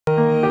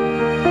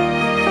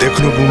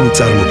თექნობუმი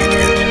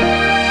წარმოგიდგენთ.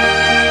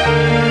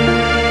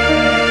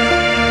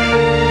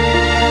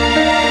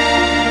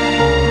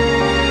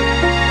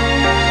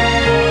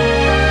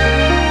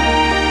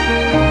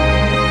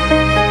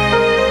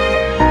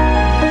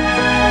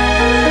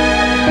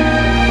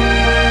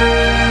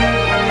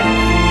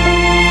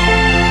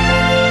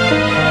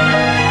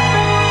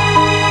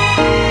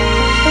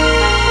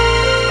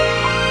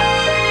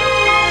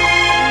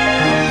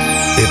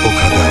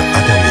 ეპოქა და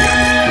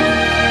ადამიანი.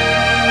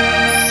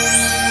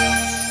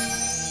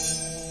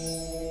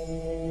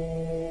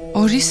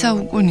 ორი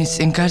საუკუნის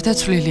წინ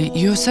გარდაცვლილი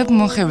იოსებ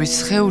მოხევის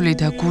სხეული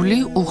და გული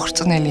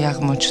უხრწნელი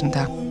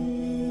აღმოჩნდა.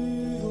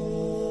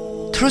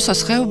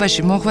 თრუსოს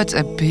ხეობაში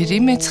მოღვაწე ბერი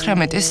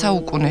მე-19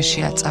 საუკუნეში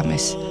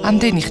აწამეს.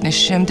 ამდენი ხნის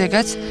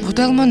შემდეგაც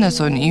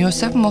მღვდელმონაზონი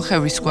იოსებ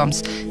მოხევის გვამს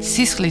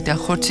სისხლი და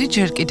ხორცი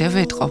ჯერ კიდევ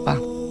ეტყობა.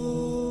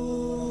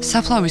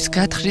 საფლავის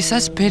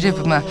გათხრისას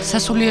ბერებმა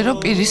სასულიერო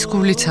პირის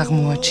გულიც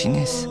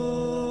აღმოაჩინეს.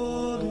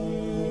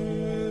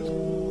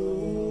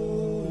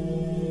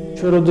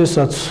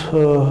 როდესაც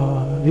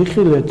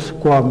ვიხილეთ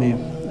გვამი,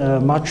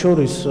 მათ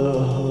შორის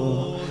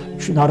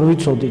არ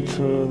ვიცოდით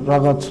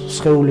რაღაც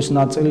სხეულის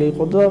ნაწილი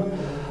იყო და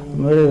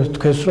მე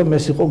თქვენს რომ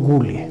ეს იყო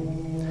გული.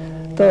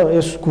 და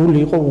ეს გული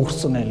იყო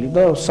უხრწნელი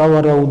და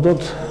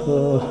სავარაუდოდ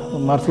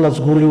მართლაც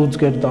გული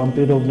უძგერდა ამ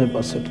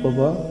პიროვნებას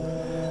ეთყობა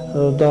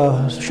და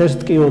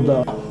შესტკიოდა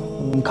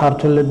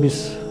ქართველების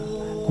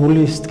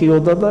გული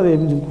სტკიოდა და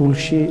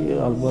გულში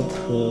ალბათ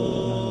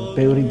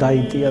ბევრი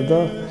დაიტია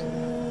და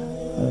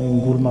იმ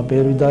გულმა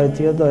ბევრი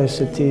დაეტია და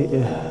ესეთი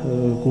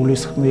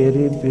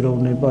გულისხმიერი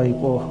პიროვნება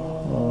იყო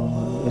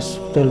ეს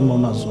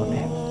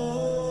მღვდელმონაზონი.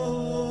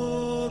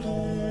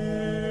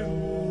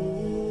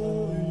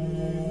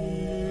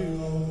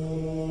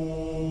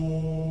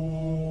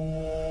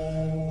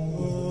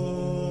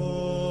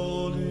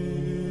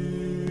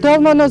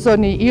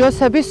 მღვდელმონაზონი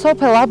იოსები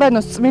სოფელ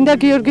აბანოს წმინდა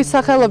გიორგის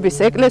სახელობის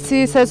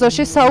ეკლესიის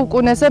ეზოში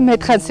საუკუნეზე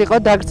მეთხანს იყო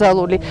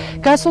დაკრძალული.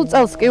 გასულ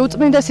წელს კი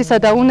უწმინდესისა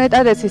და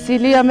უნეტარესის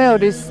ილია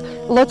მეორის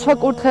ლოცვა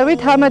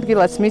კურთხევით ამ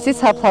ადგილას მისი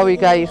საფლავი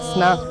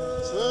გაიხსნა.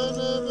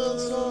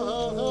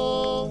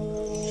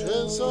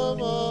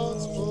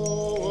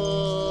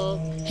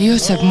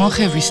 იოსებ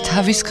მოხევის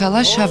თავის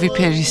ქალა შავი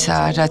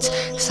ფერისაა, რაც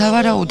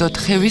სავარაუდოდ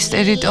ხევის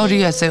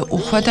ტერიტორიაზე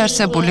უხვად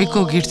არსებული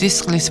გოგირდის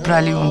წყლის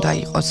ბრალი უნდა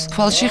იყოს.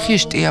 თვალში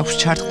ხიშტი აქვს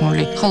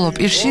ჩარტყმული, ხოლო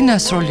პირში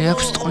ნასროლი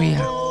აქვს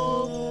ტყვია.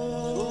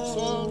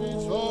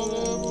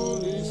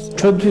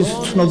 ჩვენთვის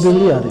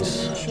ცნობილი არის,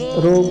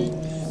 რომ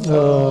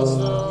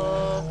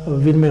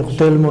ვინმე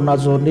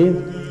მღვდელმონაზონი,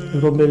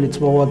 რომელიც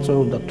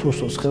მოღვაწეობდა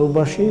თრუსოს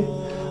ხეობაში,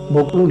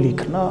 მოკლულ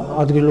იქნა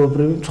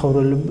ადგილობრივი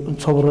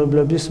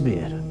მცხოვრებლების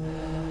მიერ.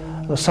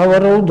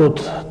 სავარაუდოდ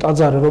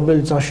ტაძარი,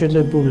 რომელიც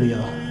აშენებულია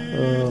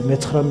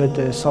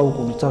მე-19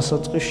 საუკუნის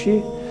დასაწყისში,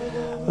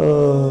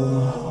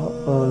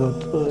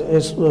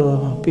 ეს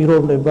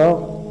პიროვნება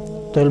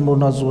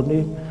მღვდელმონაზონი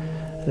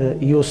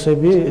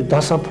იოსები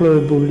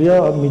დასაფლავებულია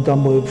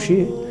მიდამოებში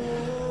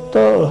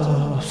და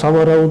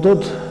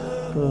სავარაუდოდ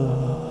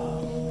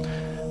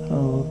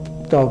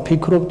და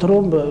ვფიქრობთ,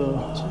 რომ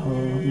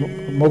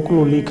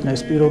მოკლული იქნა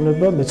ეს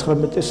პიროვნება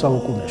მე-19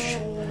 საუკუნეში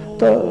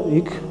და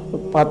იქ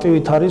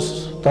პატივით არის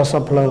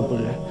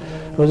დასაფლავებული.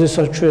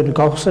 როდესაც ჩვენ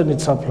გავხსენით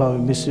საფლავი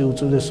მისი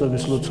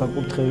უწოდესობის ლოცვა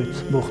კურთხევით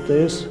მოხდა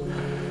ეს,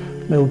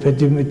 მეუფე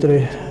დიმიტრი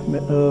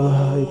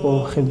იყო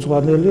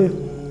ხელმძღვანელი,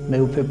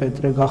 მეუფე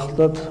პეტრე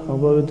გახლდათ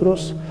ამავე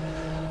დროს,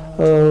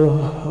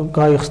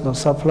 გაიხსნა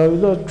საფლავი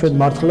და ჩვენ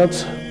მართლაც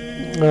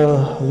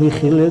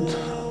ვიხილეთ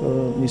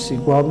მისი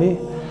გვამი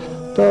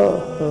და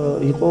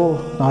იყო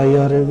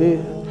ნაიარევი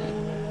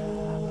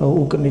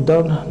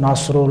უკნიდან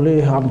ნასროლი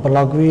ან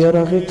ბლაგვი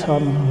იარაღით,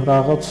 ან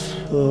რაღაც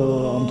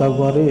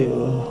ამდაგვარი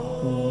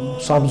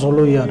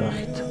სამძოლო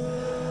იარაღით.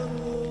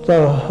 და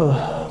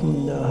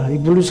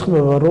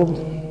იგულისხმება, რომ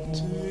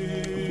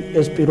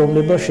ეს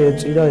პიროვნება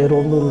შეეწირა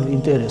ეროვნულ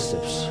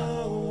ინტერესებს.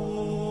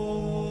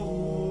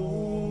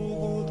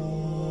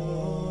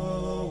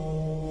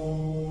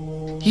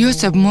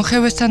 იოსებ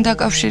მოხევესთან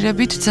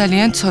დაკავშირებით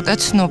ძალიან ცოტა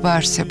ცნობა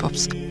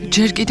არსებობს.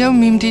 ჯერ კიდევ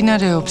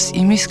მიმდინარეობს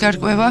იმის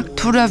გარკვევა,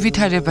 თუ რა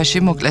ვითარებაში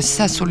მოკლეს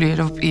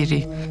სასულიერო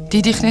პირი.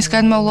 დიდი ხნის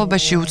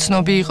განმავლობაში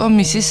უცნობი იყო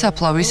მისი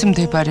საფლავის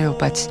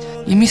მდებარეობაც.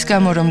 იმის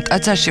გამო, რომ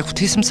ტაძარში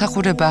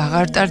ღვთისმსახურება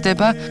აღარ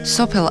ტარდება,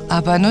 სოფელ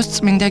აბანოს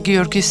წმინდა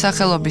გიორგის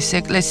სახელობის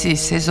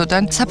ეკლესიის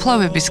ეზოდან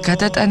საფლავების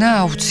გადატანა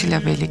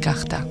აუცილებელი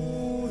გახდა.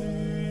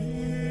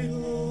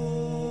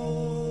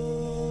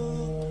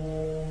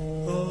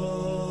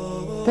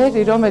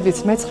 ბერი, რომელიც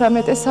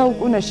მე-19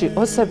 საუკუნეში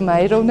ოსებმა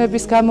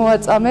ეროვნების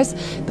გამოაწამეს,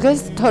 დღეს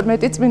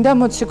 12 წმინდა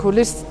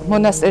მოციქულის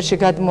მონასტერში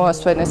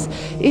გადმოასვენეს.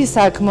 ის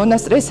აქ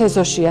მონასტრის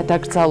ეზოშია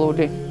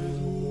დაკრძალული.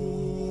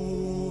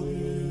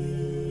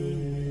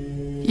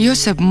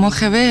 იოსებ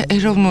მოხევე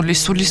ეროვნული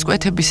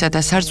სულისკვეთებისა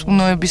და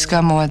სარწმუნოების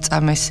გამო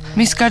აწამეს.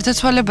 მის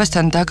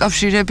გარდაცვალებასთან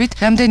დაკავშირებით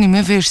რამდენიმე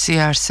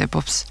ვერსია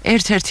არსებობს.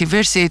 ერთ-ერთი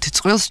ვერსიით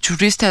წყვილს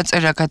ჯვრის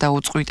დაწერა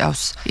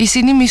გადაუწყვიტავს.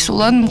 ისინი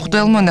მისულან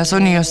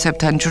მღვდელმონაზონ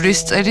იოსებთან ჯვრის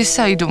წერის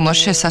საიდუმლო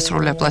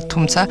შესასრულებლად,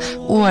 თუმცა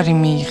უარი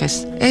მიიღეს.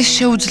 ეს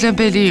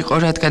შეუძლებელი იყო,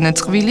 რადგან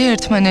წყვილი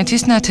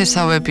ერთმანეთის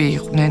ნათესავები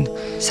იყვნენ.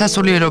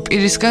 სასულიერო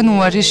პირისგან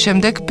უარის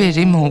შემდეგ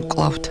ბერი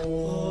მოუკლავთ.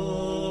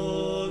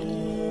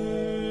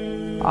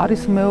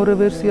 არის მეორე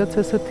ვერსიაც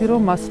ესეთი,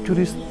 რომ მას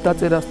ჯვრის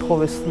დაწერას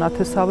თხოვეს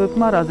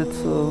ნათესავებმა, რაზეც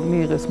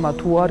მიიღეს მათ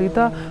უარი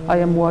და აი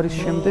ამ უარის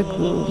შემდეგ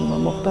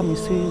მოხდა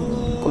მისი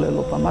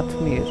მკვლელობა მათ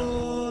მიერ.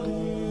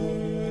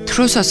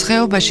 თრუსოს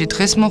ხეობაში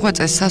დღეს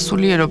მოღვაწე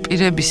სასულიერო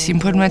პირების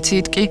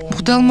ინფორმაციით კი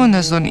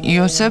მღვდელმონაზონ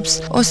იოსებს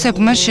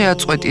ოსებმა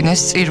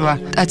შეაწყვეტინეს წირვა,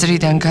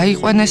 ტაძრიდან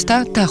გაიყვანეს და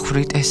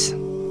დახვრიტეს.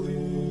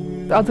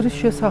 ტაძრის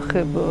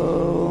შესახებ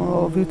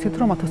ვიცით,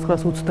 რომ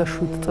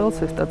 1927 წელს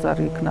ეს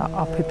ტაძარი იქნა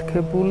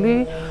აფეთქებული.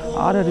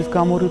 არ არის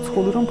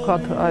გამორიცხული, რომ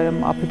თქვათ აი ამ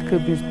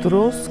აფეთქების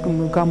დროს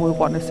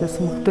გამოიყვანეს ეს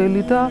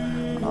მღვდელი და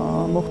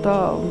მოხდა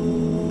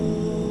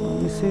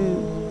მისი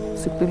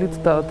სიკვდილით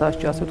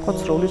დასჯა, ასე ვთქვათ,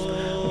 სროლის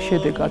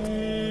შედეგად.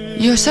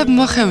 იოსებ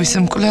მოხევის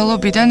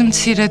მკვლელობიდან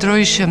მცირე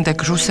დროის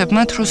შემდეგ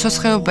რუსებმა თრუსოს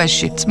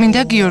ხეობაში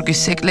წმინდა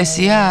გიორგის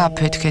ეკლესია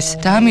ააფეთქეს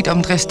და ამიტომ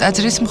დღეს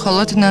ტაძრის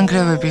მხოლოდ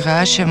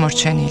ნანგრევებიღაა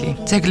შემორჩენილი.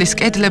 ძეგლის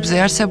კედლებზე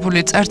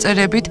არსებული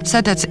წარწერებით,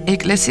 სადაც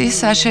ეკლესიის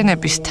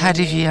აშენების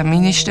თარიღია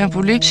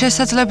მინიშნებული,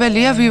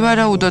 შესაძლებელია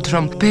ვივარაუდოთ,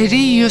 რომ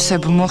ბერი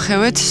იოსებ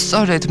მოხევეც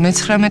სწორედ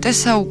მე-19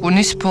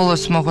 საუკუნის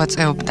ბოლოს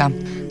მოღვაწეობდა.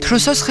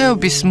 თრუსოს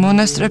ხეობის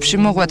მონასტრებში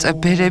მოღვაწე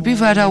ბერები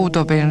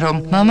ვარაუდობენ, რომ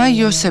მამა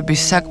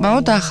იოსების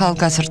საკმაოდ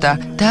ახალგაზრდა,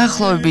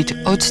 დაახლოებით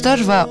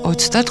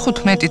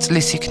 28-35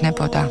 წლის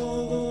იქნებოდა.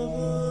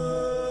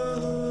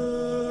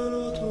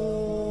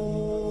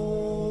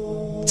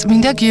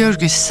 წმინდა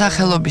გიორგის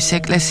სახელობის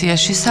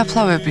ეკლესიაში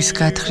საფლავების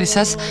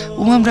გათხრისას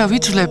უამრავი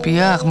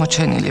ძვლებია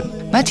აღმოჩენილი.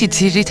 მათი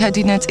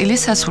ძირითადი ნაწილი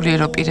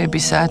სასულიერო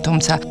პირებისაა,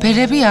 თუმცა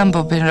ბერები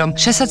ამბობენ, რომ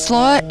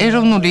შესაძლოა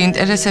ეროვნული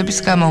ინტერესების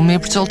გამო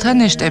მებრძოლთა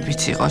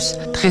ნეშტებიც იყოს.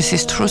 დღეს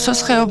ის თრუსოს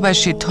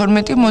ხეობაში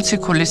 12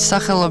 მოციქულის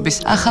სახელობის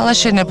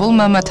ახალაშენებულ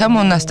მამათა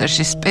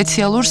მონასტერში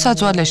სპეციალურ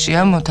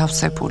საძვალეშია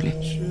მოთავსებული.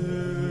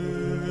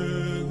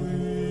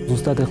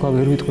 ზუსტად ახლა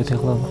ვერ ვიტყვით,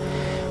 ახლა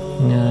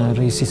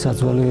რისი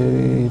საძვალე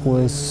იყო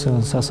ეს,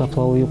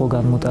 სასაფლაო იყო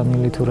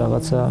განმოტანილი თუ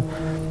რაღაცა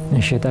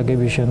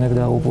შეტაკების შემდეგ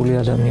დაუყული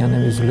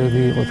ადამიანების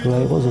ძვლები იყო თუ რა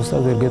იყო,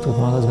 ზუსტად ვერ გეტყვით,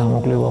 მაგას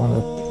გამოკვლევა უნდა.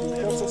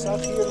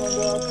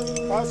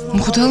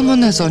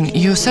 მღვდელმონაზონ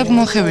იოსებ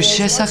მოხევის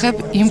შესახებ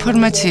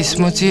ინფორმაციის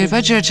მოძიება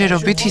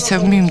ჯერჯერობით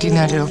ისევ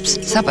მიმდინარეობს.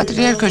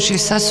 საპატრიარქოში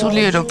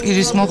სასულიერო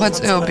პირის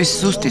მოღვაწეობის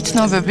ზუსტი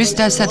ცნობების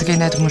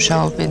დასადგენად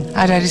მუშაობენ.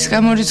 არ არის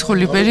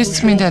გამორიცხული ბერის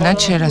წმინდანად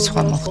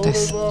შერაცხვა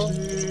მოხდეს.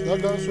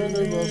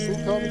 განსვენება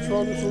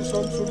სულთამიცვალისა,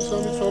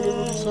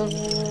 სამიცვალებულისა,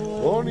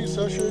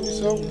 ონისა,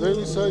 შენისა,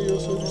 მღვდელისა,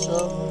 იოსებისა,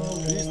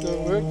 ქრისტე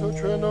ღმერთო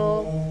ჩვენო,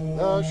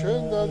 და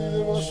შენ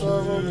დადიდებასა,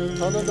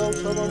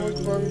 თანადავსაბამო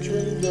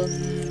თქვამჩენი და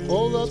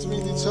ყოვლა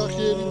წმინდით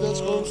სახიერი და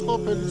წყობს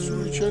ყოფილი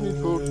სული ჩენი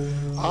თორ,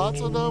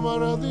 აწოდა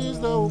მარადის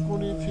და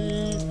უკუნითი,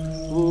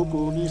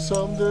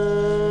 უკუნისამდე.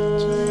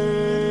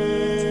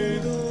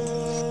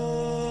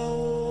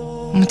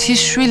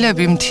 მთის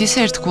შვილები მთის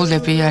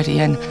ერთგულები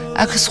არიან,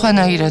 აქ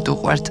სხვანაირად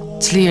უყვართ,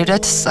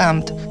 ძლიერად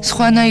სწამთ,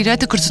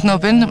 სხვანაირად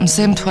გრძნობენ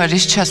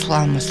მზემთვარის ჩასვლა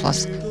ამოსვლას.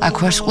 აქ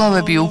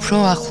ვარსკვლავები უფრო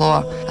ახლოა,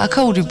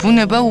 აქაური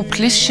ბუნება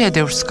უფლის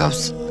შედევრს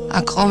გავს.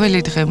 აქ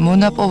ყოველი დღე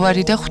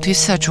მონაპოვარი და ღვთის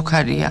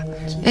საჩუქარია.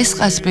 ეს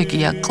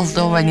ყაზბეგია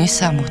კლდოვანი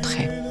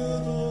სამოთხე.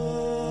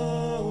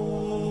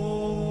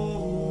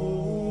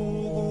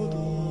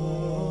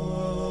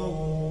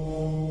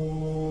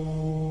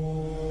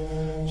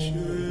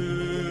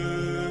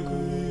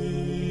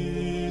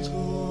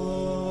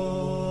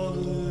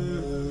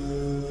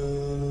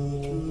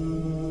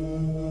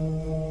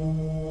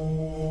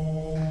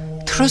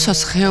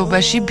 თრუსოს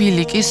ხეობაში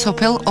ბილიკი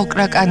სოფელ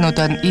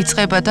ოკრაკანოდან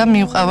იწყება და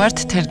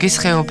მივყავართ თერგის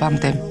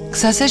ხეობამდე.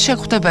 გზაზე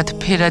შეხვდებათ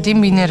ფერადი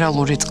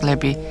მინერალური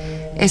წყლები.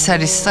 ეს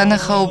არის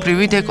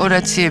სანახაობრივი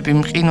დეკორაციები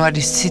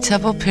მყინვარის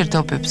ციცაბო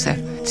ფერდობებზე.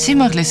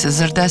 სიმაღლის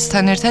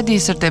ზრდასთან ერთად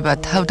იზრდება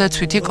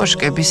თავდაცვითი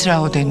კოშკების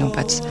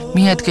რაოდენობაც.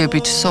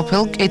 მიადგებით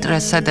სოფელ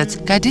კეტრას, სადაც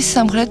გადის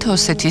სამხრეთ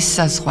ოსეთის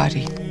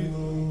საზღვარი.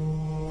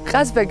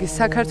 ყაზბეგი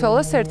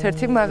საქართველოს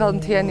ერთ-ერთი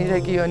მაღალმთიანი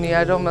რეგიონია,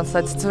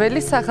 რომელსაც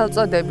ძველი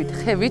სახელწოდებით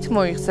ხევით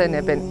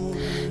მოიხსენებენ.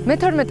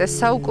 მე-12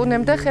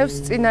 საუკუნემდე ხევს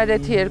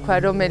წინარეთი ერქვა,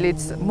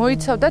 რომელიც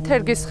მოიცავდა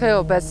თერგის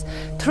ხეობას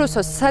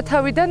თრუსოს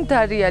სათავიდან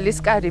დარიალის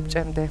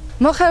კარიბჭემდე.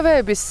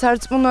 მოხევეების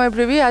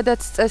სარწმუნოებრივი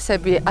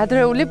ადათ-წესები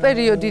ადრეული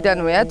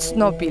პერიოდიდანვეა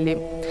ცნობილი.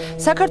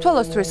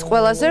 საქართველოსთვის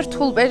ყველაზე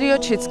რთულ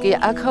პერიოდშიც კი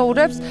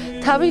აქაურებს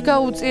თავი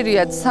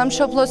გაუწერიათ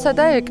სამშობლოსა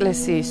და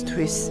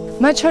ეკლესიისთვის.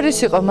 მათ შორის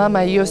იყო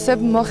მამა იოსებ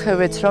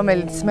მოხევეც,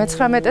 რომელიც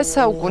მე-19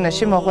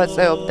 საუკუნეში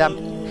მოღვაწეობდა.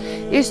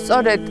 ის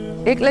სწორედ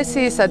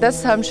ეკლესიისა და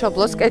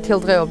სამშობლოს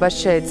კეთილდღეობას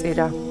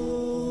შეეწირა.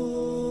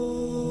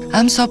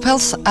 ამ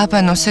სოფელს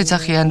აბანოს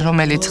ეძახიან,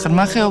 რომელიც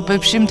ღრმა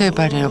ხეობებში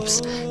მდებარეობს.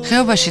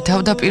 ხეობაში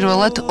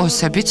თავდაპირველად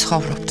ოსები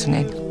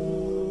ცხოვრობდნენ.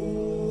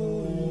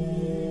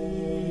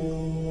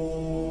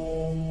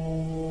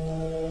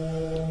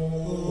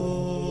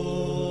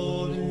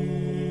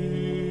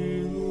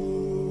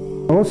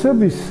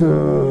 ოსების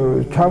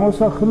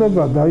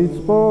ჩამოსახლება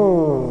დაიწყო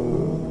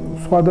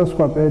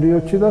სხვადასხვა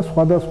პერიოდში და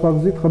სხვადასხვა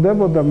გზით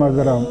ხდებოდა,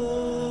 მაგრამ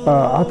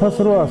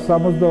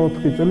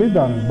 1864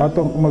 წლიდან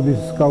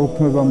ბატონყმობის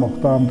გაუქმება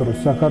მოხდა ამ დროს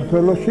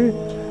საქართველოში,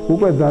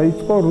 უკვე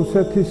დაიწყო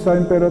რუსეთის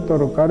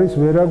საიმპერატორო კარის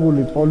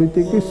ვერაგული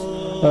პოლიტიკის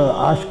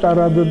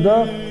აშკარად და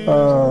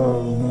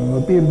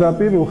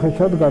პირდაპირ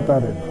უხეშად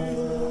გატარება.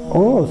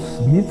 ოს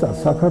მიწა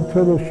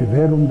საქართველოში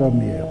ვერ უნდა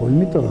მიეღო,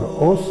 იმიტომ რომ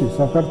ოსი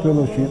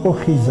საქართველოში იყო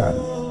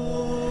ხიზანი.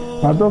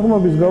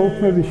 ბატონყმობის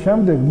გაუქმების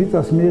შემდეგ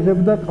მიწას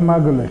მიიღებდა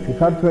ყმაგლეხი,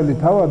 ქართველი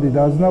თავადი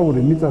და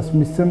აზნაური მიწას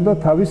მისცემდა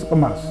თავის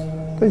ყმას.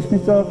 და ის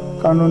მიწა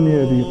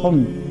კანონიერი იყო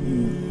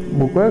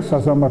უკვე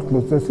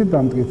სასამართლოს წესით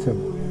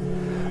დამტკიცებული.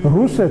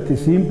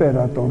 რუსეთის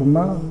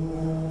იმპერატორმა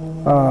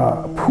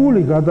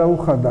ფული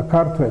გადაუხადა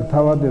ქართველ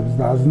თავადებს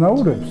და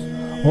აზნაურებს,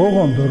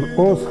 ოღონდ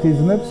ოს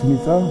ხიზნებს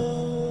მიწა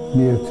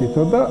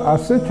მიეცითო და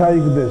ასე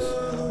ჩაიგდეს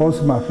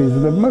ოსმა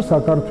ხიზნებმა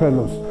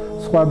საქართველოს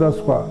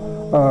სხვადასხვა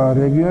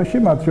რეგიონში,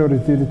 მათ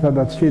შორის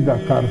ძირითადად შიდა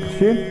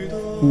ქართლში,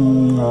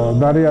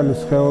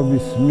 დარიალის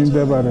ხეობის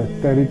მიმდებარე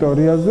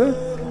ტერიტორიაზე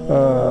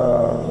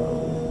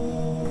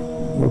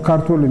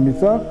ქართული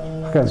მიწა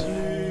ხელში.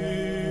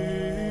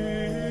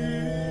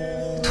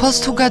 თვალს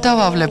თუ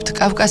გადავავლებთ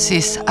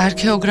კავკასიის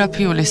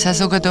არქეოგრაფიული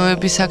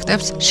საზოგადოების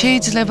აქტებს,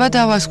 შეიძლება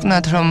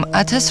დავასკვნათ, რომ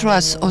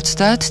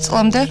 1830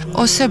 წლამდე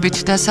ოსებით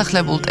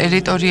დასახლებულ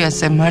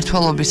ტერიტორიაზე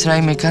მმართველობის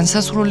რაიმე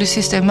განსაზღვრული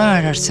სისტემა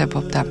არ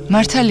არსებობდა.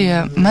 მართალია,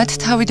 მათ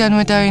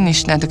თავიდანვე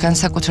დაენიშნათ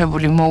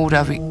განსაკუთრებული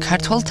მოურავი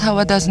ქართველ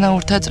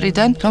თავად-აზნაურთა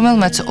წრიდან,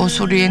 რომელმაც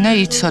ოსური ენა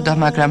იცოდა,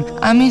 მაგრამ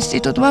ამ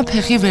ინსტიტუტმა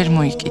ფეხი ვერ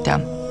მოიკიდა.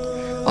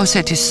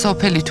 ოსეთის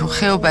სოფელი თუ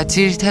ხეობა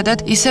ძირითადად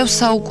ისევ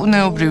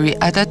საუკუნეობრივი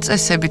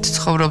ადათ-წესებით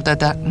ცხოვრობდა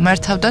და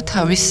მართავდა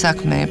თავის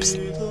საქმეებს.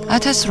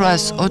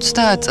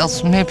 1830 წელს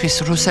მეფის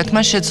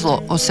რუსეთმა შეძლო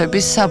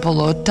ოსების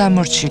საბოლოოდ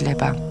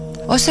დამორჩილება.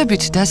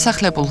 ოსებით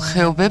დასახლებულ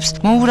ხეობებს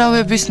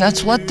მოურავების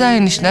ნაცვლად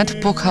დაენიშნათ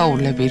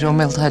ბოქაულები,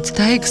 რომელთაც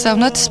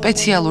დაეგზავნათ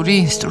სპეციალური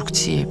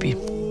ინსტრუქციები.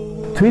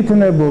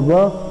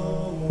 თვითნებობა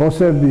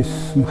ოსების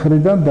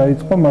მხრიდან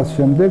დაიწყო მას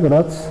შემდეგ,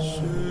 რაც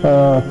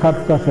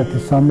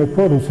ქართლ-კახეთის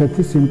სამეფო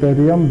რუსეთის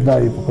იმპერიამ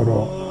დაიპყრო.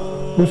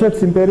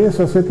 რუსეთის იმპერიას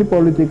ასეთი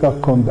პოლიტიკა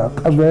ჰქონდა.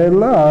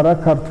 ყველა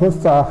არაქართველს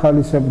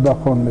წაახალისებდა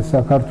ხოლმე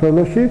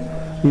საქართველოში,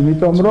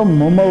 იმიტომ რომ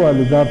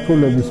მომავალი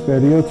გართულების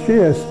პერიოდში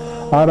ეს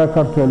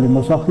არაქართველი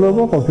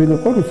მოსახლეობა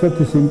ყოფილიყო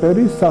რუსეთის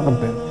იმპერიის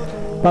საყრდენი.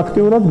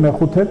 ფაქტიურად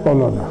მეხუთე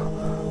კოლონა.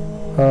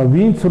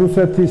 ვინც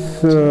რუსეთის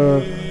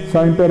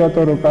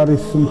საიმპერატორო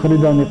კარის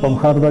მხრიდან იყო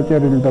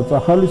მხარდაჭერილი და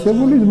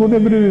წახალისებული,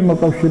 ბუნებრივი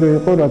მოკავშირე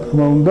იყო, რა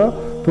თქმა უნდა,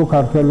 თუ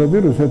ქართველები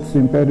რუსეთის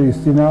იმპერიის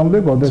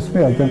წინააღმდეგ ოდესმე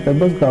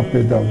აჯანყებას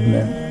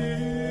გაყიდავდნენ.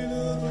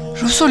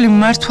 რუსული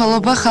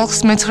მმართველობა ხალხს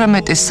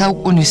მე-19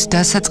 საუკუნის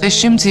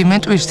დასაწყისში მძიმე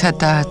ტვირთად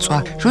დააწვა.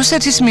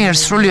 რუსეთის მიერ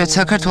სრულიად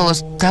საქართველოს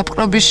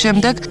დაპყრობის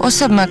შემდეგ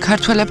ოსებმა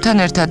ქართველებთან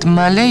ერთად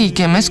მალე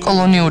იგემეს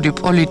კოლონიური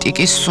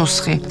პოლიტიკის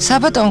სუსხი.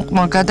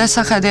 საბატონყმო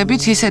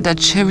გადასახადებით ისედაც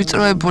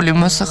შევიწროებული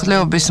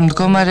მოსახლეობის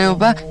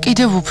მდგომარეობა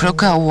კიდევ უფრო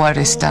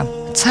გაუარესდა.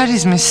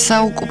 ცარიზმის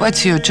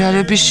საოკუპაციო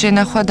ჯარების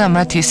შენახვა და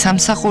მათი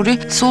სამსახური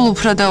სულ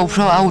უფრო და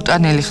უფრო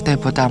აუტანელი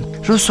ხდებოდა.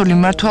 რუსული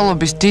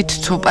მმართველობის დიდ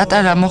თუ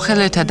პატარა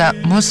მოხელეთა და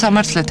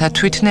მოსამართლეთა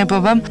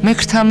თვითნებობამ,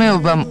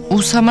 მეკრთამეობამ,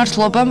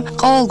 უსამართლობამ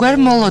ყოველგვარ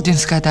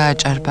მოლოდინს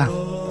გადააჭარბა.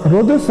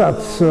 როდესაც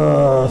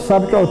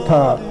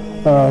საბჭოთა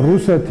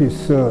რუსეთის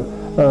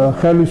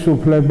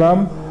ხელისუფლებამ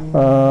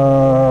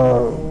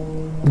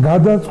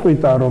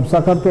გადაწყვიტა, რომ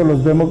საქართველოს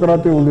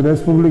დემოკრატიული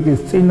რესპუბლიკის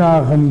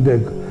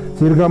წინააღმდეგ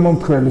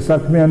ძირგამომთხრელი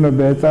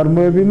საქმიანობა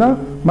ეწარმოებინა,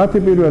 მათი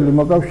პირველი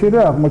მოკავშირე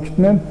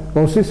აღმოჩნდნენ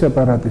ოსის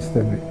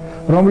სეპარატისტები,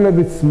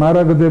 რომლებიც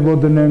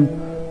მარაგდებოდნენ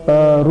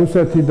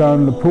რუსეთიდან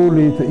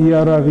ფულით,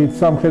 იარაღით,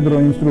 სამხედრო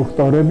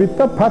ინსტრუქტორებით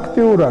და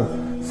ფაქტიურად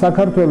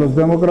საქართველოს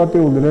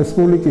დემოკრატიული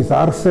რესპუბლიკის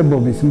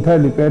არსებობის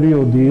მთელი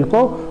პერიოდი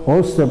იყო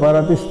ოს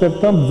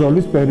სეპარატისტებთან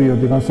ბრძოლის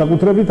პერიოდი,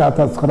 განსაკუთრებით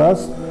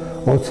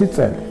 1920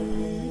 წელი.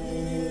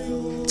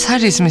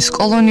 ცარიზმის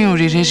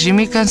კოლონიური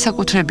რეჟიმი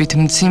განსაკუთრებით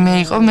მძიმე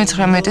იყო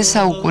მე-19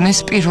 საუკუნის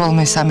პირველ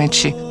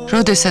მესამედში,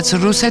 როდესაც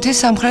რუსეთი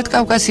სამხრეთ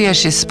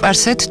კავკასიაში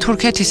სპარსეთ,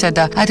 თურქეთისა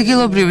და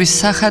ადგილობრივი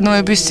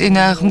სახანოების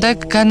წინააღმდეგ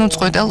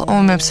განუწყვეტელ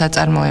ომებს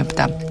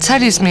აწარმოებდა.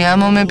 ცარიზმი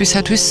ამ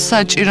ომებისათვის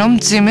საჭირო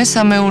მძიმე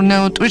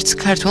სამეურნეო ტვირთს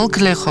ქართველ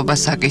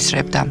გლეხობას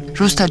აკისრებდა.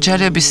 რუსთა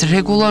ჯარების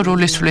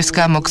რეგულარული სulis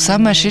გამო გზა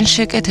მაშინ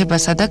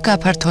შეკეთებასა და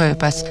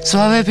გაფართოებას,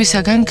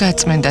 ზვავებისაგან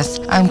გაწმენდას,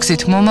 ამ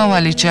გზით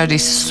მომავალი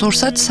ჯარის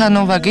სურსად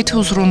სანოვაგით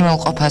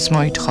უზრუნველყოფას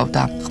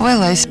მოითხოვდა.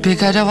 ყველა ეს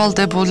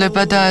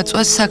ბეგარავალდებულება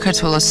დააწვა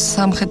საქართველოს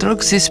სამხედრო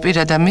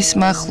გზისპირა და მის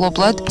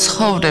მახლობლად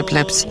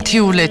ცხოვრებლებს,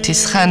 თიულეთის,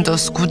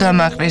 ხანდოს,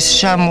 გუდამაყრის,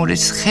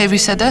 შამურის,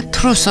 ხევისა და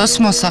თრუსოს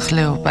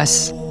მოსახლეობას.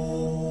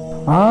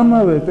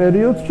 ამავე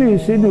პერიოდში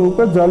ისინი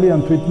უკვე ძალიან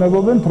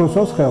თვითნებობენ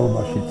თრუსოს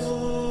ხეობაშიც.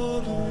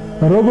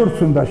 როგორც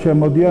უნდა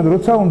შემოდიან,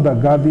 როცა უნდა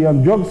გადიან,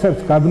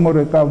 ჯოგსებს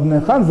გადმორეკავდნენ,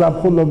 ხან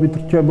ზაფხულობით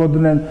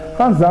რჩებოდნენ,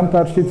 ხან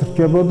ზამთარშიც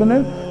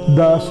რჩებოდნენ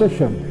და ასე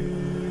შემდეგ.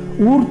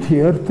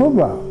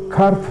 ურთიერთობა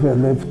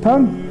ქართველებთან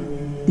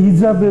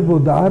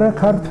იძაბებოდა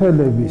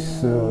არაქართველების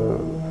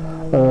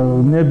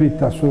ნებით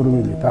და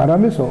სურვილით,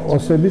 არამედ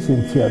ოსების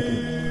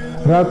ინიციატივით.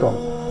 რატომ?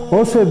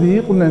 ოსები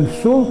იყვნენ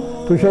სულ,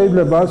 თუ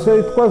შეიძლება ასე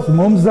ითქვას,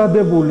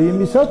 მომზადებული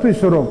იმისათვის,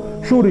 რომ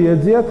შური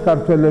ეძიათ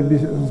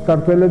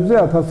ქართველებზე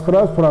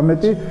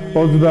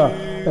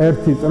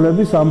 1918-21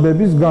 წლების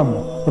ამბების გამო,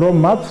 რომ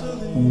მათ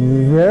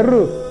ვერ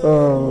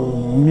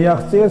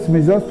მიაღწიეს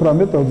მიზანს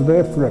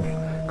 18-21 წლებში.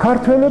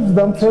 ქართველებს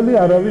დამცველი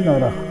არავინ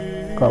არ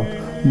ახავთ.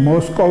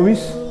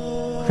 მოსკოვის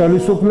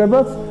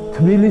ხელისუფლებაც,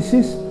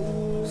 თბილისის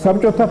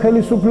საბჭოთა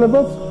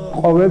ხელისუფლებაც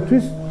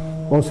ყოველთვის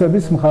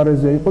ოსების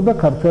მხარეზე იყო და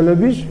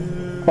ქართველები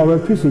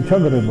ყოველთვის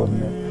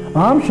იჩაგრებოდნენ.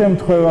 ამ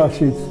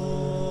შემთხვევაშიც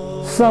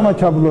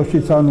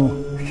სამაჩაბლოშიც, ანუ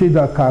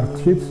შიდა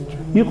ქართლშიც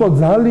იყო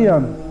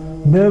ძალიან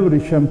ბევრი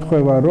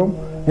შემთხვევა, რომ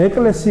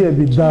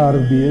ეკლესიები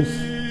დაარბიეს,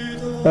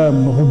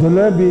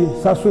 მღვდლები,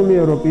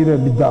 სასულიერო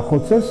პირები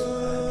დახოცეს,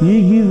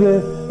 იგივე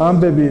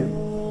ამბები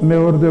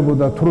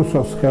მეორდებოდა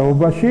თრუსოს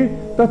ხეობაში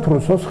და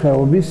თრუსოს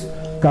ხეობის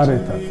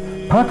გარეთაც.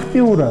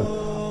 ფაქტიურად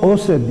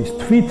ოსების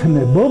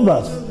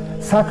თვითნებობას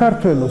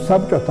საქართველოს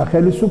საბჭოთა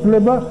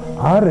ხელისუფლება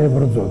არ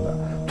ებრძოდა.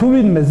 თუ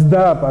ვინმეს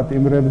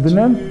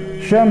დააპატიმრებდნენ,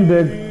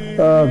 შემდეგ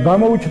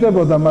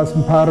გამოუჩნდებოდა მას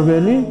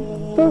მფარველი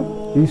და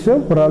ისევ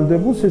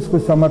ბრალდებულ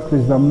სისხლის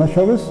სამართლის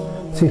დამნაშავეს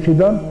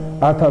ციხიდან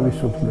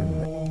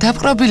ათავისუფლებდნენ.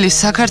 დაპყრობილი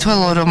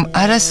საქართველო რომ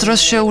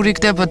არასდროს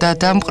შეურიგდებოდა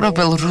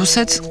დამპყრობელ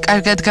რუსეთს,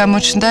 კარგად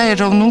გამოჩნდა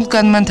ეროვნულ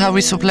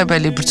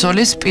განმათავისუფლებელი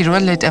ბრძოლის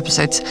პირველ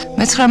ეტაპზეც,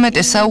 მე-19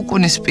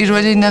 საუკუნის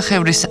პირველი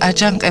ნახევრის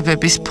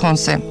აჯანყებების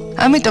ფონზე.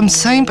 ამიტომ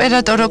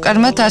საიმპერატორო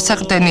კარმა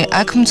დასაყრდენი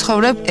აქ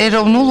მცხოვრებ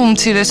ეროვნულ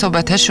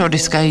უმცირესობათა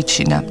შორის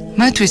გაიჩინა.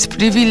 მათთვის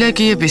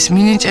პრივილეგიების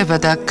მინიჭება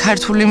და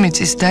ქართული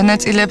მიწის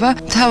დანაწილება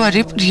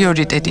მთავარი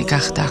პრიორიტეტი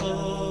გახდა.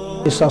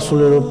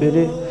 სასულიერო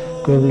პირი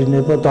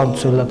გვევლინება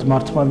დამცველად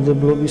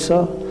მართლმადიდებლობისა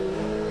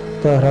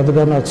და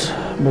რადგანაც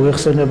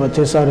მოიხსენებათ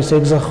ეს არის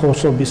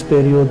ეგზარხოსობის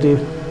პერიოდი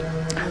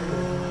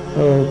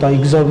და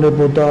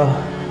იგზავნებოდა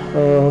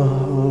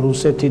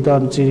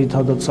რუსეთიდან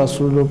ძირითადად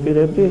სასულიერო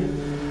პირები,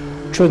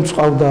 ჩვენ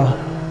წავდა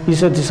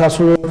ისეთი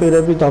სასულიერო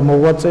პირები და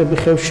მოღვაწეები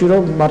ხევში,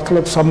 რომ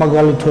მართლაც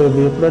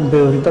სამაგალითოები იყვნენ,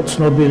 ბევრი და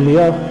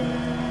ცნობილია,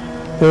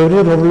 ბევრი,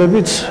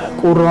 რომლებიც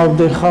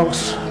კურნავდნენ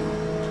ხალხს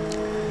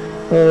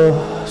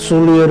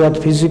სულიერად,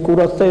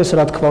 ფიზიკურად და ეს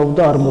რა თქმა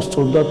უნდა არ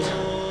მოსწონდათ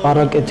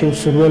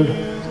არაკეთილსურველ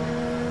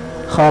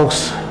ხალხს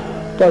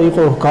და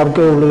იყო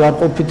გარკვეული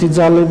არყოფითი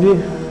ძალები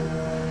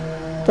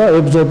და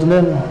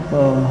ებრძოდნენ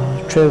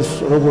ჩვენს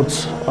როგორც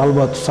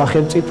ალბათ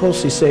სახელმწიფოს,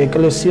 ისე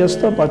ეკლესიას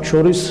და მათ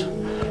შორის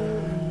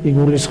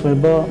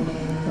იგულისხმება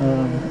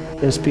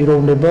ეს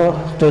პიროვნება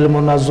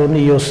ღმერთმონაზონი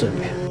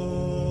იოსები.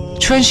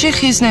 ჩვენში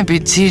ხიზნები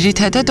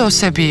ძირითადად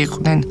ოსები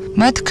იყვნენ.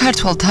 მათ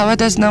ქართველ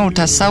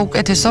თავადაზნაურთა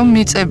საუკეთესო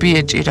მიწები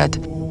ეჭირათ.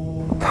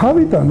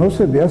 თავიდან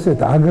ოსები ასეთ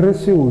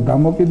აგრესიულ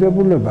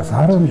დამოკიდებულებას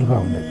არ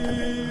ამჟღავნებდნენ.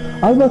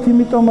 ალბათ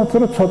იმიტომაც,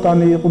 რომ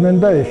ცოტანი იყვნენ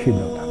და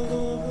ეშინოდათ.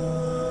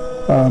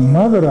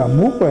 მაგრამ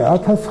უკვე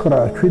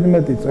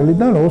 1917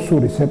 წლიდან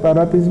ოსური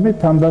სეპარატიზმი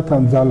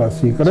თანდათან ძალას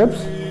იკრებს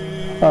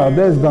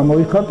და ეს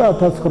გამოიხატა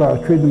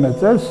 1917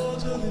 წელს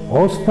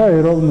ოსთა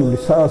ეროვნული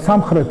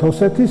სამხრეთ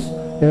ოსეთის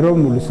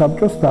ეროვნული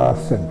საბჭოს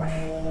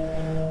დაარსებაში.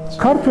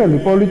 ქართველი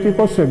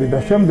პოლიტიკოსები და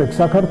შემდეგ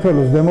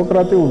საქართველოს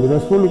დემოკრატიული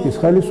რესპუბლიკის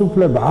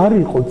ხელისუფლება არ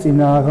იყო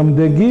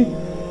წინააღმდეგი,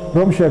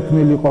 რომ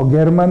შექმნილიყო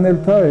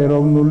გერმანელთა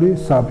ეროვნული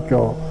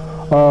საბჭო,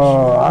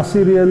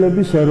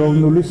 ასირიელების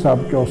ეროვნული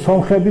საბჭო,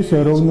 სომხების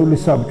ეროვნული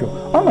საბჭო.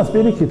 ამას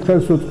პირიქით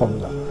ხელს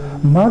უწყობდა.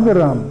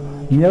 მაგრამ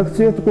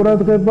მიაქციეთ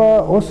ყურადღება,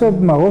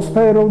 ოსებმა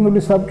ოსთა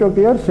ეროვნული საბჭო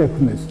კი არ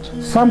შექმნეს,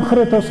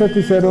 სამხრეთ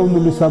ოსეთის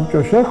ეროვნული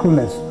საბჭო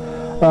შექმნეს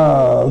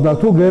და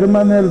თუ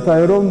გერმანელთა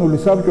ეროვნული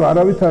საბჭო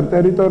არავითარ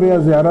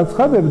ტერიტორიაზე არ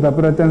აცხადებდა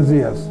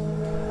პრეტენზიას,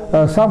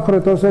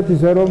 სამხრეთ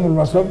ოსეთის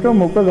ეროვნულმა საბჭომ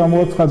უკვე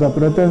გამოაცხადა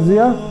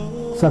პრეტენზია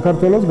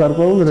საქართველოს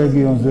გარკვეულ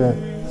რეგიონზე,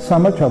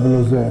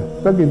 სამაჩაბლოზე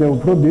და კიდევ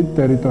უფრო დიდ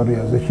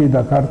ტერიტორიაზე,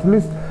 შიდა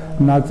ქართლის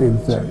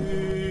ნაწილზე.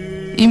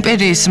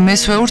 იმპერიის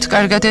მესვეურთ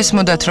კარგად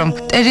ესმოდათ, რომ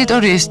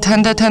ტერიტორიის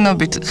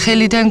თანდათანობით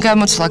ხელიდან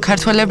გამოცლა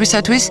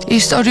ქართველებისათვის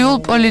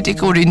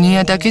ისტორიულ-პოლიტიკური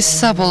ნიადაგის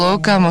საბოლოო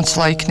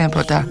გამოცლა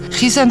იქნებოდა.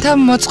 ხიზანთა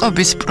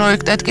მოწყობის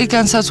პროექტად კი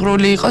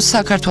განსაზღვრული იყო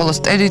საქართველოს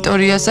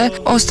ტერიტორიაზე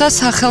ოსთა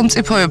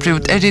სახელმწიფოებრივ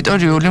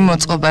ტერიტორიული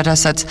მოწყობა,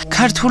 რასაც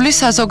ქართული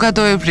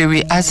საზოგადოებრივი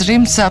აზრი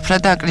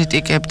მზაფრად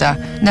აკრიტიკებდა.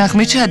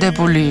 ნაღმით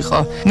ჩადებული იყო.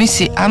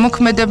 მისი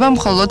ამოქმედება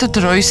მხოლოდ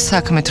დროის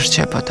საქმედ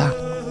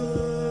რჩებოდა.